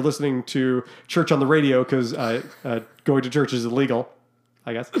they were listening to church on the radio because going to church is illegal,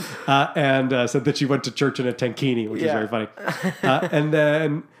 I guess. And said that she went to church in a tankini, which is very funny. And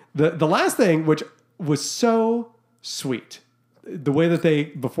then the last thing, which was so sweet, the way that they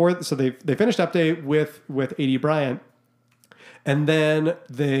finished update with A.D. Bryant. And then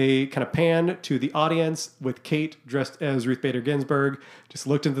they kind of pan to the audience with Kate dressed as Ruth Bader Ginsburg, just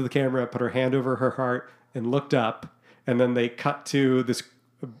looked into the camera, put her hand over her heart, and looked up. And then they cut to this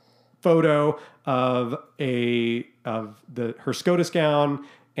photo of her SCOTUS gown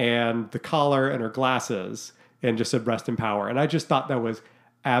and the collar and her glasses and just said rest in power. And I just thought that was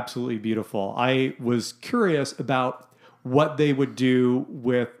absolutely beautiful. I was curious about what they would do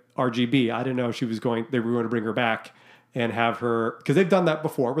with RGB. I didn't know they were going to bring her back and have her, because they've done that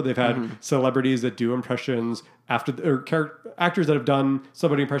before where they've had celebrities that do impressions actors that have done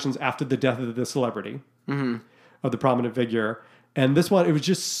celebrity impressions after the death of the celebrity, of the prominent figure. And this one, it was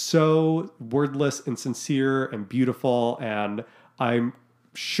just so wordless and sincere and beautiful. And I'm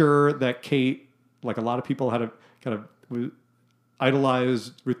sure that Kate, like a lot of people, had a kind of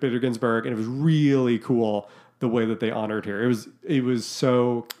idolized Ruth Bader Ginsburg, and it was really cool the way that they honored her. It was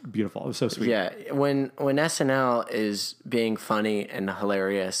so beautiful. It was so sweet. Yeah, when SNL is being funny and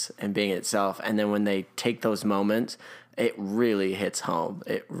hilarious and being itself, and then when they take those moments, it really hits home.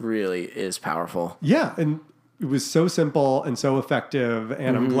 It really is powerful. Yeah, and it was so simple and so effective,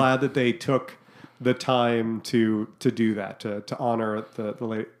 and I'm glad that they took the time to do that, to honor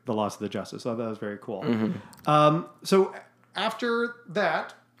the loss of the justice. So that was very cool. So after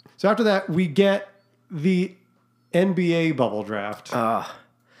that, we get the NBA bubble draft.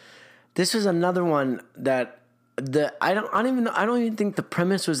 This was another one that I don't even think the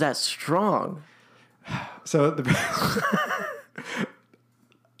premise was that strong. So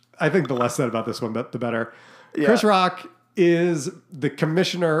I think the less said about this one, the better. Yeah. Chris Rock is the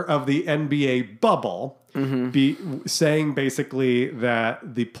commissioner of the NBA bubble, saying basically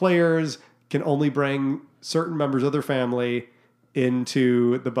that the players can only bring certain members of their family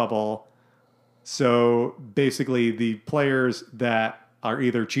into the bubble. So basically, the players that are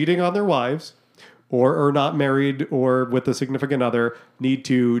either cheating on their wives or are not married or with a significant other need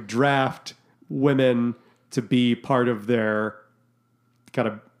to draft women to be part of their kind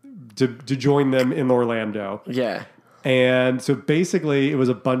of to join them in Orlando. Yeah. And so basically, it was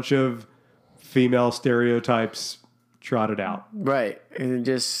a bunch of female stereotypes trotted out. Right. And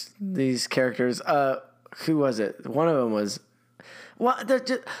just these characters. Who was it? One of them was... Well,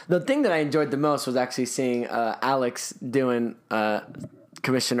 the thing that I enjoyed the most was actually seeing Alex doing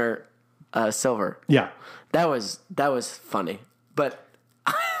Commissioner Silver. Yeah. That was funny. But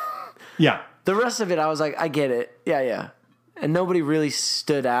yeah. The rest of it, I was like, I get it. Yeah. And nobody really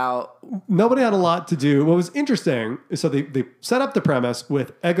stood out. Nobody had a lot to do. What was interesting is so they set up the premise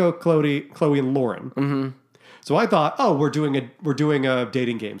with Ego, Chloe, and Lauren. Mm-hmm. So I thought, we're doing a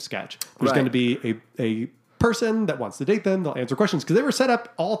dating game sketch. There's going to be a person that wants to date them. They'll answer questions because they were set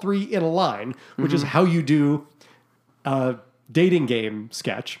up all three in a line, which is how you do a dating game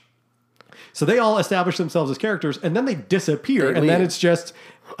sketch. So they all establish themselves as characters, and then they disappear, and then it's just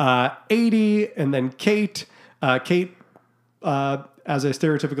 80, and then Kate. Kate, as a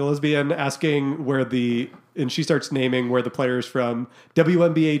stereotypical lesbian, asking and she starts naming where the players from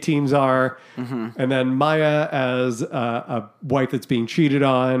WNBA teams are, and then Maya as a wife that's being cheated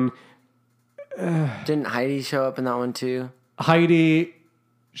on. Didn't Heidi show up in that one too? Heidi,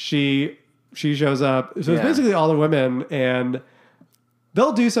 she shows up. So it's basically all the women, and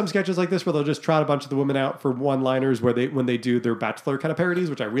they'll do some sketches like this where they'll just trot a bunch of the women out for one-liners when they do their Bachelor kind of parodies,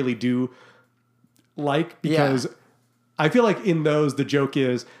 which I really do like because I feel like in those the joke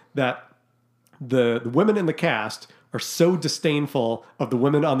is that the women in the cast are so disdainful of the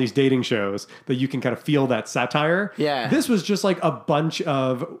women on these dating shows that you can kind of feel that satire. Yeah. This was just like a bunch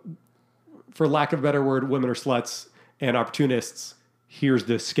of, for lack of a better word, women are sluts and opportunists. Here's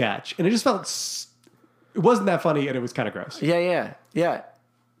this sketch. And it just felt... It wasn't that funny, and it was kind of gross. Yeah.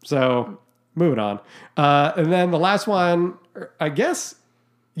 So, moving on. And then the last one, I guess...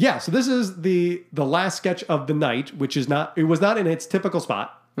 Yeah, so this is the last sketch of the night, which is not... It was not in its typical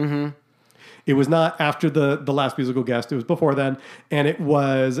spot. Mm-hmm. It was not after the last musical guest. It was before then. And it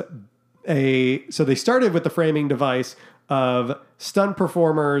was So they started with the framing device of stunt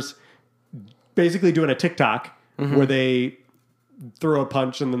performers basically doing a TikTok where they throw a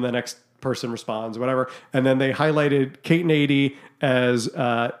punch and then the next person responds, whatever. And then they highlighted Kate and Aidy as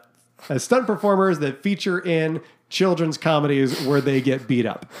stunt performers that feature in children's comedies where they get beat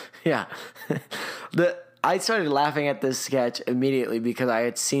up. Yeah. I started laughing at this sketch immediately because I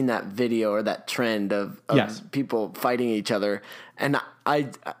had seen that video or that trend of people fighting each other. And I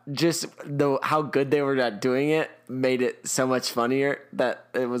just, how good they were at doing it made it so much funnier that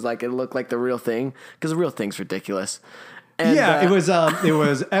it looked like the real thing, because the real thing's ridiculous. And, it was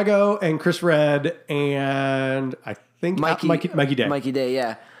Ego and Chris Redd and I think Mikey Day. Mikey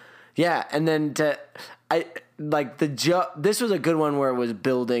Day, yeah. And then this was a good one where it was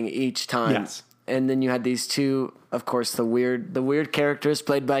building each time. Yes. And then you had these two, of course, the weird characters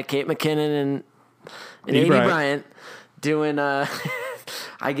played by Kate McKinnon and Aidy Bryant doing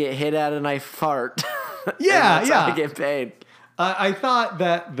I get hit at and I fart. Yeah, and that's how I get paid. I thought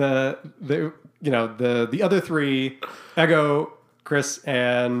that the other three, Ego, Chris,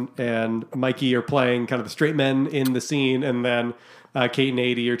 and Mikey are playing kind of the straight men in the scene, and then Kate and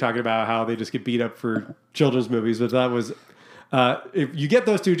Adie are talking about how they just get beat up for children's movies. But that was if you get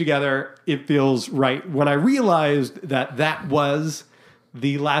those two together, it feels right. When I realized that was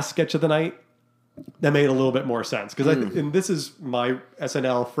the last sketch of the night, that made a little bit more sense because and this is my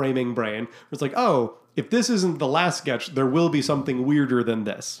SNL framing brain. It's like, oh, if this isn't the last sketch, there will be something weirder than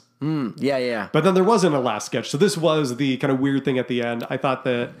this. Yeah. But then there wasn't a last sketch, so this was the kind of weird thing at the end. I thought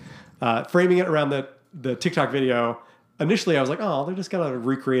that framing it around the TikTok video, initially I was like, oh, they're just kind of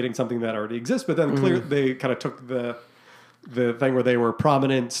recreating something that already exists. But then clearly they kind of took the thing where they were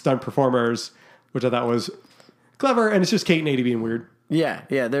prominent stunt performers, which I thought was clever, and it's just Kate and Adie being weird. Yeah,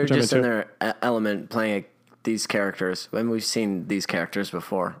 they're just in their element playing these characters, and we've seen these characters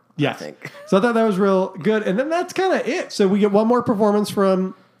before. Yeah, I think. So I thought that was real good, and then that's kind of it. So we get one more performance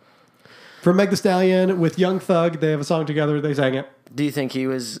from Meg Thee Stallion with Young Thug. They have a song together. They sang it. Do you think he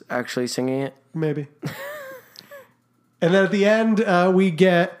was actually singing it? Maybe. And then at the end, we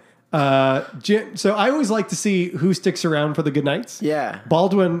get Jim. So I always like to see who sticks around for the good nights. Yeah.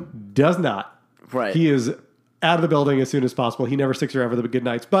 Baldwin does not. Right. He is out of the building as soon as possible. He never sticks around for the good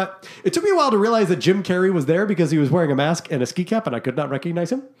nights. But it took me a while to realize that Jim Carrey was there because he was wearing a mask and a ski cap, and I could not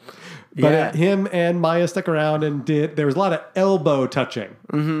recognize him. But him and Maya stuck around and there was a lot of elbow touching.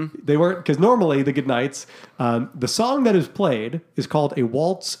 Mm-hmm. They weren't, because normally the good nights, the song that is played is called A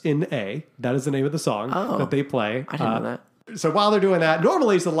Waltz in A. That is the name of the song that they play. I didn't know that. So while they're doing that,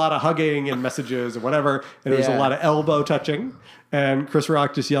 normally it's a lot of hugging and messages and whatever, and there's a lot of elbow touching, and Chris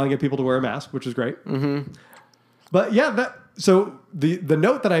Rock just yelling at people to wear a mask, which is great. Mm-hmm. But yeah, so the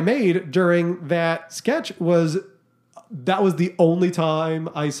note that I made during that sketch was that was the only time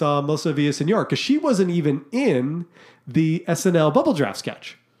I saw Melissa Villaseñor, because she wasn't even in the SNL Bubble Draft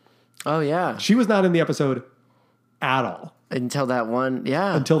sketch. Oh, yeah. She was not in the episode at all. Until that one,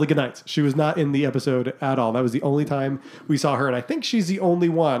 yeah. Until the Goodnights. She was not in the episode at all. That was the only time we saw her, and I think she's the only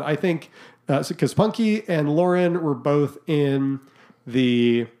one. I think, because Punky and Lauren were both in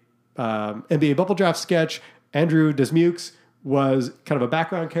the NBA Bubble Draft sketch. Andrew Desmukes was kind of a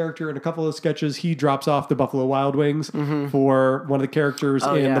background character in a couple of sketches. He drops off the Buffalo Wild Wings for one of the characters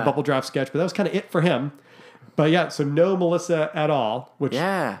in the Bubble Draft sketch, but that was kind of it for him. But yeah, so no Melissa at all, which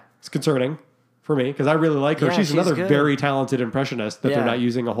is concerning for me because I really like her. She's another very talented impressionist that they're not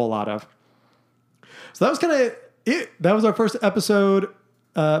using a whole lot of. So that was kind of it. That was our first episode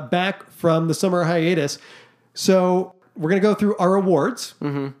back from the summer hiatus. So we're going to go through our awards.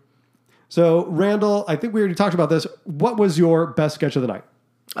 Mm-hmm. So, Randall, I think we already talked about this. What was your best sketch of the night?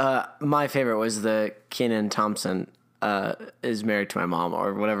 My favorite was the Kenan Thompson is married to my mom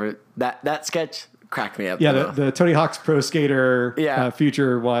or whatever. That sketch cracked me up. Yeah, the Tony Hawk's Pro Skater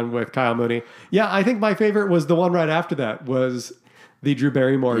future one with Kyle Mooney. Yeah, I think my favorite was the one right after that was the Drew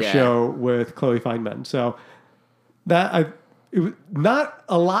Barrymore show with Chloe Fineman. So, it was not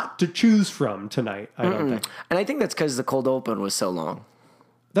a lot to choose from tonight, I don't think. And I think that's because the cold open was so long.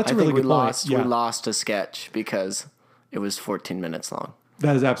 That's a really good point. We lost a sketch because it was 14 minutes long.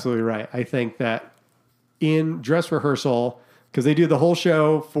 That is absolutely right. I think that in dress rehearsal, because they do the whole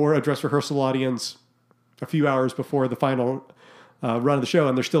show for a dress rehearsal audience a few hours before the final run of the show,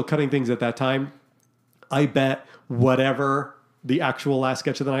 and they're still cutting things at that time. I bet whatever the actual last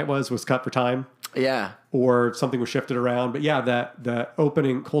sketch of the night was cut for time. Yeah. Or something was shifted around. But yeah, that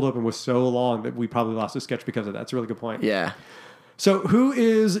cold open was so long that we probably lost a sketch because of that. That's a really good point. Yeah. So who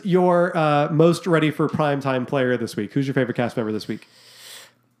is your most ready for primetime player this week? Who's your favorite cast member this week?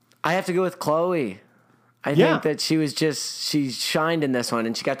 I have to go with Chloe. I think that she shined in this one,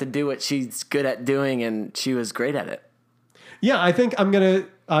 and she got to do what she's good at doing, and she was great at it. Yeah, I think I'm gonna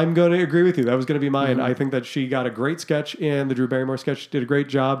agree with you. That was gonna be mine. I think that she got a great sketch in the Drew Barrymore sketch. She did a great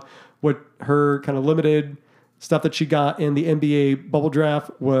job. What her kind of limited stuff that she got in the NBA Bubble Draft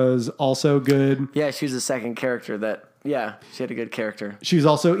was also good. Yeah, she was the second character that. Yeah, she had a good character. She was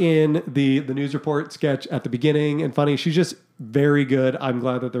also in the news report sketch at the beginning and funny. She's just very good. I'm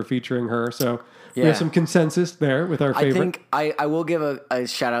glad that they're featuring her. So we have some consensus there with our favorite. I think I will give a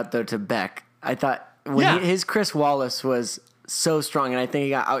shout out though to Beck. I thought his Chris Wallace was so strong, and I think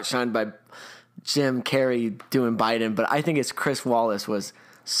he got outshined by Jim Carrey doing Biden. But I think his Chris Wallace was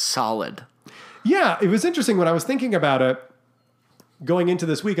solid. Yeah, it was interesting when I was thinking about it. Going into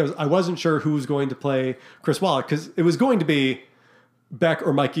this week, I wasn't sure who was going to play Chris Wallace because it was going to be Beck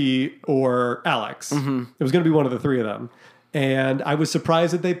or Mikey or Alex. Mm-hmm. It was going to be one of the three of them. And I was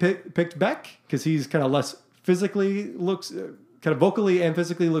surprised that they picked Beck because he's kind of less vocally and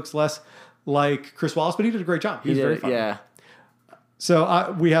physically looks less like Chris Wallace, but he did a great job. He was very fun. Yeah.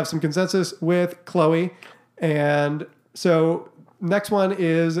 So we have some consensus with Chloe. And so next one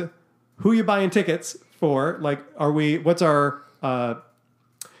is who you buying tickets for? Like, what's our kind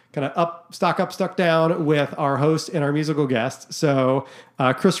of up, stuck down with our host and our musical guest? So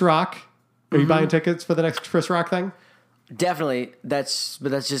Chris Rock, are you buying tickets for the next Chris Rock thing? Definitely. But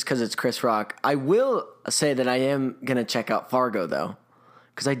that's just because it's Chris Rock. I will say that I am going to check out Fargo, though,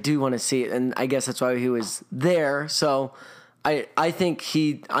 because I do want to see it. And I guess that's why he was there. So I think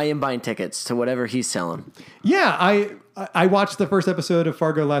I am buying tickets to whatever he's selling. Yeah, I watched the first episode of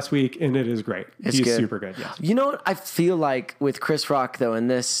Fargo last week, and it is great. He's good. Super good, yeah. You know what I feel like with Chris Rock, though, in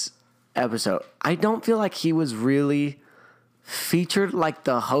this episode? I don't feel like he was really featured like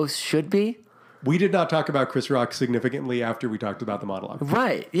the host should be. We did not talk about Chris Rock significantly after we talked about the monologue.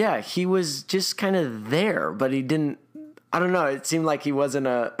 Right, yeah. He was just kind of there, but he didn't... I don't know. It seemed like he wasn't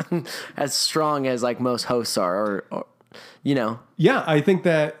as strong as like most hosts are, or you know. Yeah, I think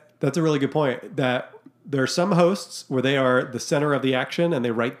that's a really good point. That there are some hosts where they are the center of the action and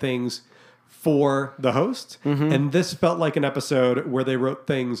they write things for the host. Mm-hmm. And this felt like an episode where they wrote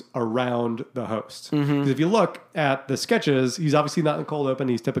things around the host. Because if you look at the sketches, he's obviously not in cold open.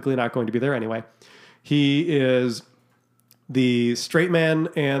 He's typically not going to be there anyway. He is the straight man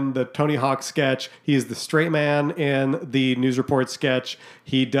in the Tony Hawk sketch. He is the straight man in the news report sketch.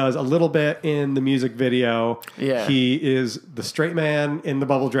 He does a little bit in the music video. Yeah. He is the straight man in the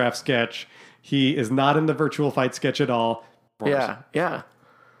bubble draft sketch. He is not in the virtual fight sketch at all. Yeah.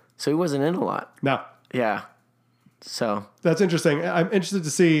 So he wasn't in a lot. No. Yeah. So that's interesting. I'm interested to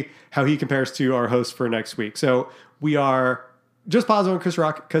see how he compares to our host for next week. So we are just positive on Chris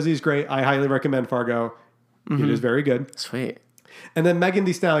Rock because he's great. I highly recommend Fargo. Mm-hmm. It is very good. Sweet. And then Megan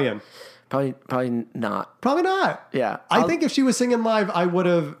Thee Stallion. Probably not. Probably not. Yeah. I think if she was singing live, I would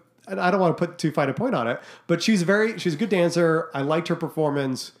have. I don't want to put too fine a point on it, but she's a good dancer. I liked her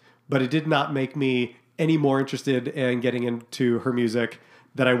performance, but it did not make me any more interested in getting into her music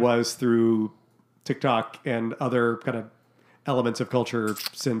than I was through TikTok and other kind of elements of culture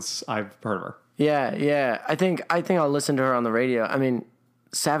since I've heard of her. Yeah. I think I'll listen to her on the radio. I mean,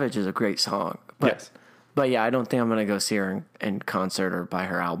 Savage is a great song. Yes. But yeah, I don't think I'm going to go see her in concert or buy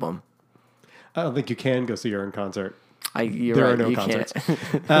her album. I don't think you can go see her in concert. There are no concerts.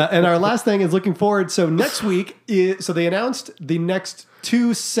 And our last thing is looking forward. So next week, so they announced the next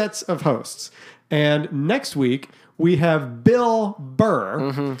 2 sets of hosts. And next week, we have Bill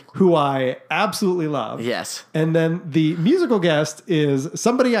Burr, who I absolutely love. Yes. And then the musical guest is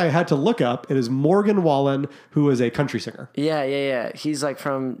somebody I had to look up. It is Morgan Wallen, who is a country singer. Yeah. He's like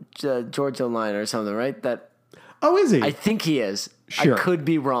from Georgia Line or something, right? Oh, is he? I think he is. Sure. I could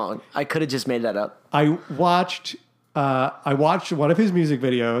be wrong. I could have just made that up. I watched one of his music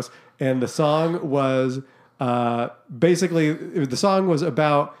videos, and the song was basically the song was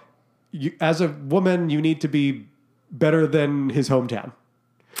about you, as a woman, you need to be better than his hometown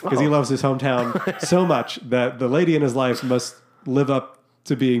because he loves his hometown so much that the lady in his life must live up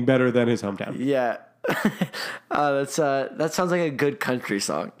to being better than his hometown. Yeah. That sounds like a good country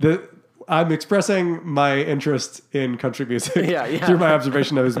song. I'm expressing my interest in country music Yeah. through my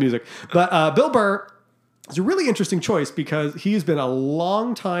observation of his music. But Bill Burr is a really interesting choice because he's been a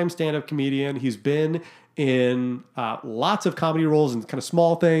long-time stand-up comedian. He's been in lots of comedy roles and kind of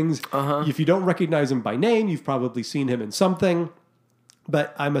small things. If you don't recognize him by name, you've probably seen him in something.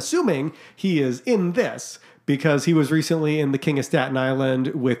 But I'm assuming he is in this because he was recently in The King of Staten Island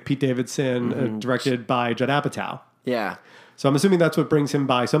with Pete Davidson, directed by Judd Apatow. Yeah. So I'm assuming that's what brings him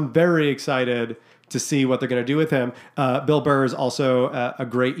by. So I'm very excited to see what they're going to do with him. Bill Burr is also a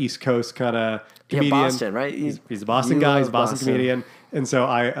great East Coast kind of comedian. Yeah, Boston, right? He's a Boston guy. He's a Boston comedian. And so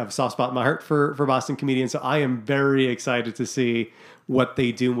I have a soft spot in my heart for Boston comedians. So I am very excited to see what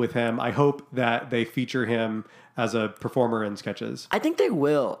they do with him. I hope that they feature him as a performer in sketches. I think they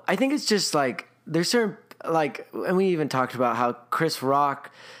will. I think it's just like there's certain and we even talked about how Chris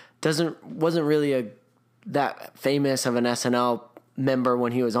Rock wasn't really that famous of an SNL member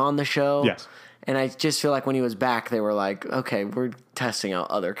when he was on the show. Yes. And I just feel like when he was back, they were like, okay, we're testing out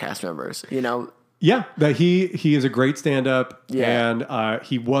other cast members, you know? Yeah, that he is a great stand-up, Yeah. and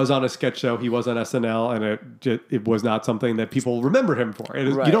he was on a sketch show. He was on SNL, and it was not something that people remember him for.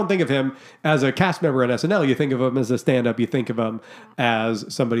 Right. You don't think of him as a cast member on SNL. You think of him as a stand-up. You think of him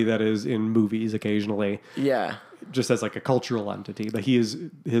as somebody that is in movies occasionally. Yeah. Just as like a cultural entity. But his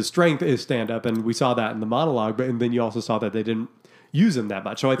strength is stand-up, and we saw that in the monologue, and then you also saw that they didn't use him that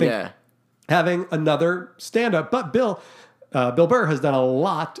much. So I think having another stand-up, but Bill Burr has done a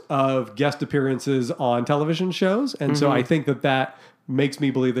lot of guest appearances on television shows, and so I think that makes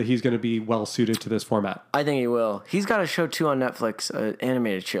me believe that he's going to be well suited to this format. I think he will. He's got a show too on Netflix, an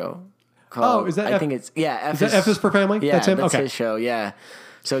animated show. Called, Is that I think it's F. Is that F is for Family? Yeah, that's him. That's Okay. his show. Yeah.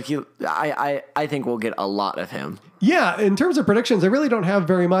 So I think we'll get a lot of him. Yeah, in terms of predictions, I really don't have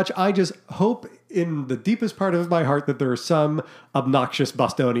very much. I just hope in the deepest part of my heart that there's some obnoxious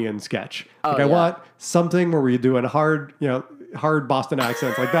Bostonian sketch. I want something where we're doing hard Boston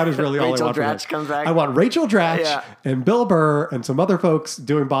accents. Like that is really all I Rachel want. Dratch comes back. I want Rachel Dratch Yeah. and Bill Burr and some other folks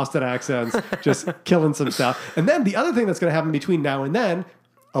doing Boston accents, just killing some stuff. And then the other thing that's going to happen between now and then,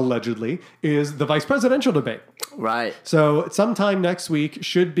 allegedly, is the vice presidential debate. Right. So sometime next week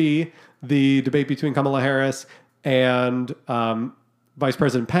should be the debate between Kamala Harris and Vice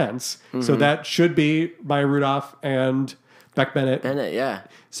President Pence. So that should be Maya Rudolph and Beck Bennett. Bennett, yeah.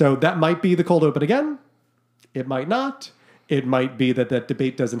 So that might be the cold open again. It might not. It might be that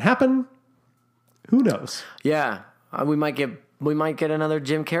debate doesn't happen. Who knows? Yeah. We might get another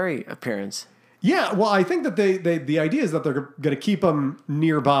Jim Carrey appearance. Yeah, well, I think that the idea is that they're going to keep them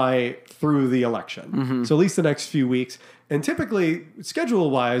nearby through the election. So at least the next few weeks. And typically,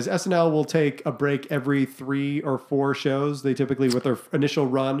 schedule-wise, SNL will take a break every 3 or 4 shows. They typically, with their initial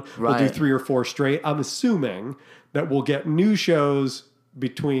run, will do Right. 3 or 4 straight. I'm assuming that we'll get new shows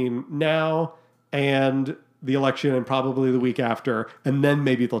between now and the election and probably the week after, and then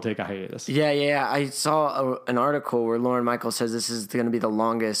maybe they'll take a hiatus. Yeah. I saw an article where Lorne Michaels says this is going to be the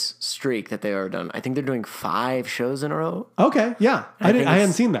longest streak that they've ever done. I think they're doing 5 shows in a row. Okay, yeah. I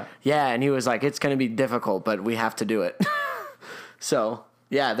hadn't seen that. Yeah, and he was like, it's going to be difficult, but we have to do it. So,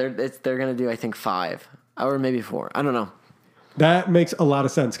 yeah, they're going to do, I think, 5 or maybe 4. I don't know. That makes a lot of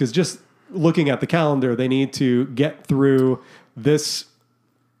sense because just looking at the calendar, they need to get through this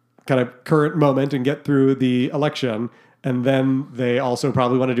kind of current moment and get through the election. And then they also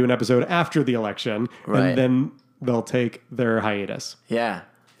probably want to do an episode after the election. Right. And then they'll take their hiatus. Yeah.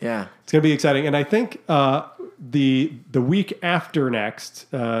 It's going to be exciting. And I think the week after next,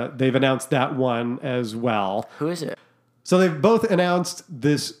 they've announced that one as well. Who is it? So they've both announced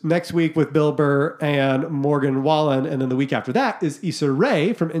this next week with Bill Burr and Morgan Wallen, and then the week after that is Issa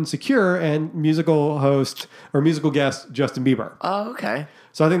Rae from Insecure and musical host or musical guest Justin Bieber. Oh, okay.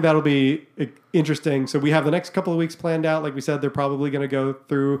 So I think that'll be interesting. So we have the next couple of weeks planned out. Like we said, they're probably going to go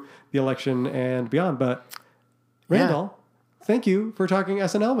through the election and beyond. But Randall, thank you for talking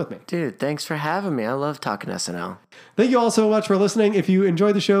SNL with me. Dude, thanks for having me. I love talking SNL. Thank you all so much for listening. If you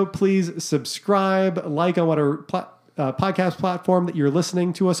enjoyed the show, please subscribe, like on whatever podcast platform that you're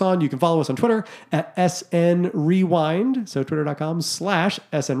listening to us on. You can follow us on Twitter at SN Rewind. So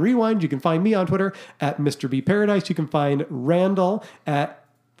twitter.com/SN Rewind. You can find me on Twitter at Mr. B Paradise. You can find Randall at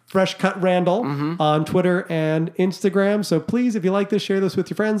Fresh Cut Randall on Twitter and Instagram. So please, if you like this, share this with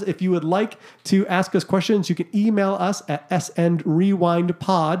your friends. If you would like to ask us questions, you can email us at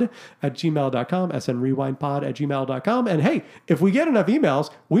snrewindpod@gmail.com, snrewindpod@gmail.com. And hey, if we get enough emails,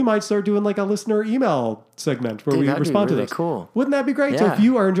 we might start doing like a listener email segment where we that'd be respond to really this. cool. Wouldn't that be great? So Yeah. if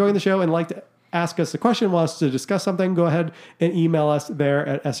you are enjoying the show and like to ask us a question, want us to discuss something, go ahead and email us there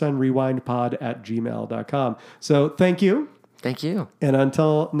at snrewindpod@gmail.com. So thank you. Thank you. And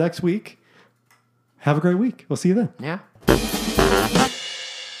until next week, have a great week. We'll see you then. Yeah.